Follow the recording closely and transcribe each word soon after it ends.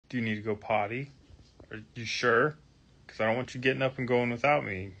Do you need to go potty? Are you sure? Because I don't want you getting up and going without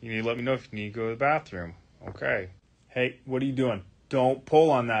me. You need to let me know if you need to go to the bathroom. Okay. Hey, what are you doing? Don't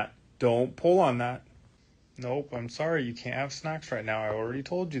pull on that. Don't pull on that. Nope, I'm sorry. You can't have snacks right now. I already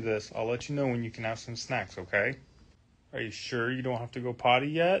told you this. I'll let you know when you can have some snacks, okay? Are you sure you don't have to go potty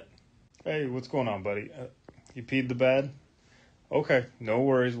yet? Hey, what's going on, buddy? You peed the bed? Okay, no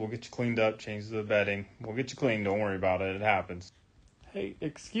worries. We'll get you cleaned up, change the bedding. We'll get you clean. Don't worry about it. It happens. Hey,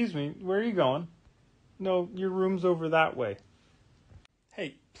 excuse me. Where are you going? No, your room's over that way.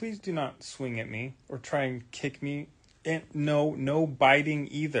 Hey, please do not swing at me or try and kick me. And no biting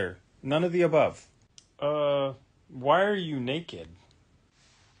either. None of the above. Why are you naked?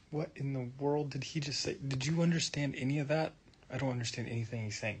 What in the world did he just say? Did you understand any of that? I don't understand anything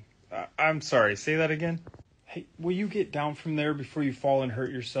he's saying. I'm sorry, say that again. Hey, will you get down from there before you fall and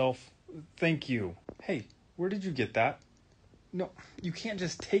hurt yourself? Thank you. Hey, where did you get that? No, you can't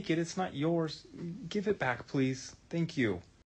just take it. It's not yours. Give it back, please. Thank you.